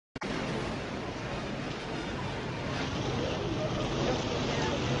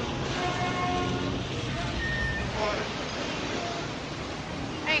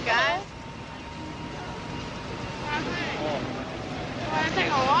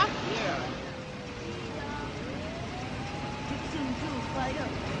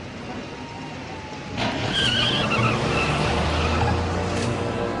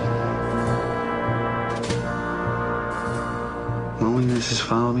Loneliness has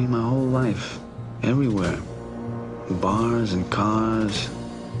followed me my whole life, everywhere. Bars and cars,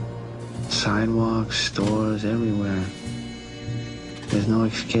 sidewalks, stores, everywhere. There's no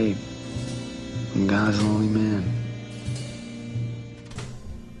escape from God's lonely man.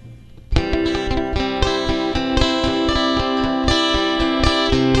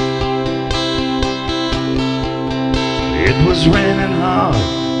 It was raining hard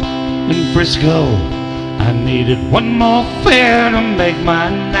in Frisco. I needed one more fare to make my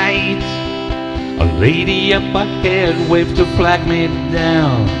night. A lady up ahead waved to flag me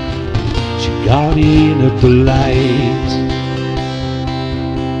down. She got in at the light.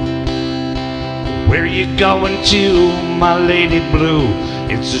 Where you going to, my lady blue?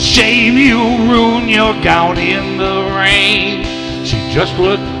 It's a shame you ruined your gown in the rain. She just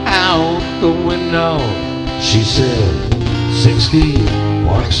looked out the window. She said, 60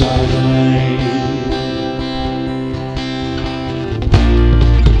 Parkside Lane.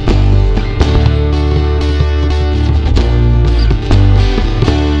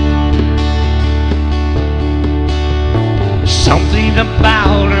 Something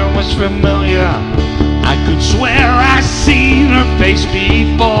about her was familiar. I could swear I seen her face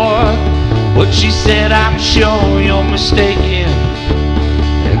before. But she said, I'm sure you're mistaken.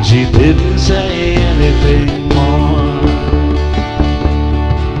 And she didn't say anything more.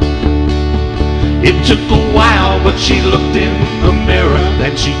 It took a while, but she looked in the mirror.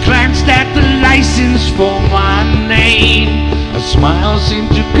 Then she glanced at the license for my name. A smile seemed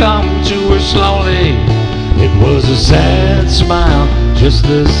to come to her slowly. It was a sad smile, just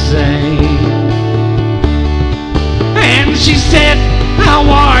the same. And she said, how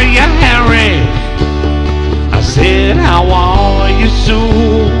are you, Harry? I said, how are you,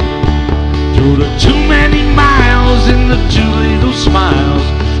 Sue? Through the too many miles and the too little smiles,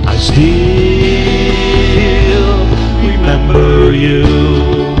 I still remember you.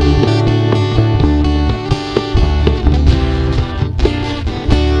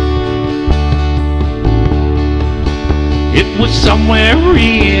 It was somewhere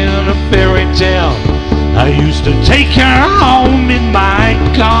in a fairy tale. I used to take her home in my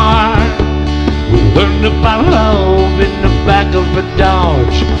car. We learned about love in the back of a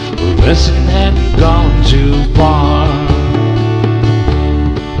Dodge. The lesson hadn't gone too far.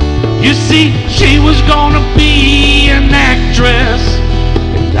 You see, she was gonna be an actress,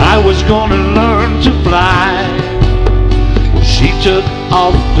 and I was gonna learn to fly. She took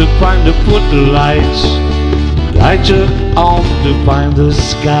off to find the footlights. I took off to find the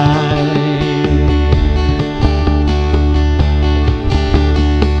sky.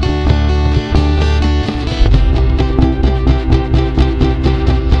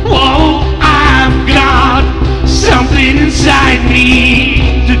 Whoa, I've got something inside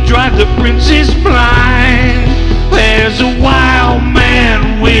me to drive the princess blind. There's a wild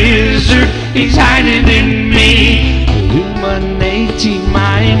man wizard, he's hiding in me, illuminating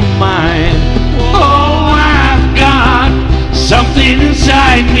my mind. Oh, something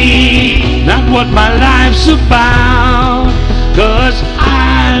inside me, not what my life's about. 'Cause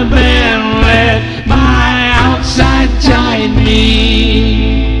I've been let my outside tide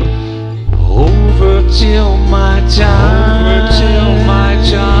me over till my time,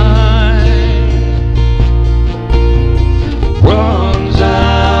 runs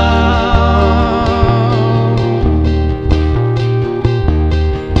out.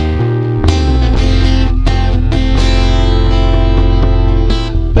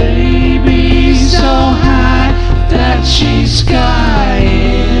 She's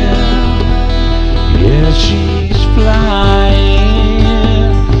skying, yeah, she's flying,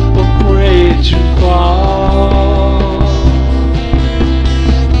 afraid to fall.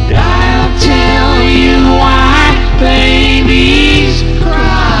 I'll tell you why baby's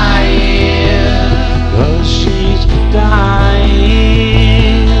crying, 'cause she's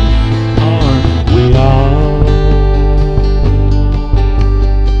dying, aren't we all?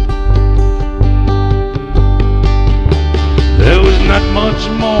 Not much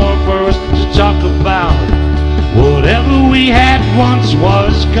more for us to talk about. Whatever we had once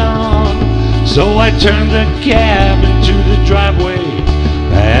was gone. So I turned the cab into the driveway,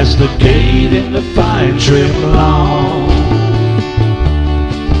 past the gate in the fine trim lawn.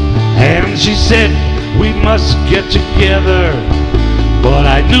 And she said we must get together, but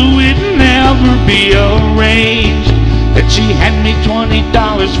I knew it'd never be arranged. And she handed me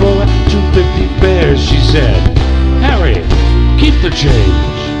 $20 for a $2.50 fare. She said, Harry, keep the change.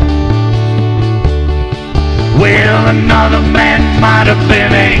 Well, another man might have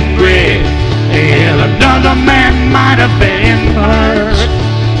been angry, and another man might have been hurt,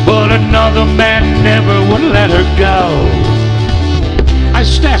 but another man never would let her go. I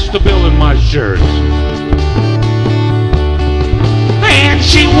stashed the bill in my shirt, and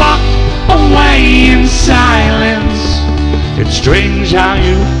she walked away in silence. It's strange how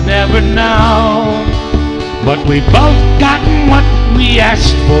you never know, but we both gotten what we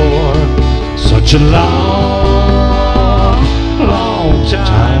asked for such a long, long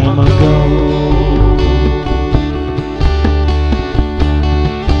time ago.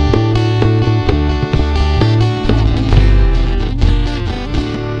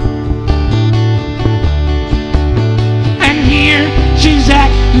 And here she's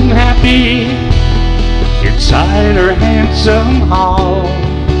acting happy inside her handsome home,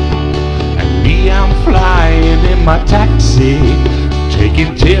 and me, I'm flying in my taxi,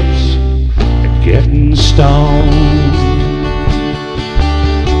 taking tips and getting stoned.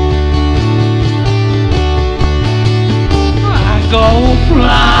 I go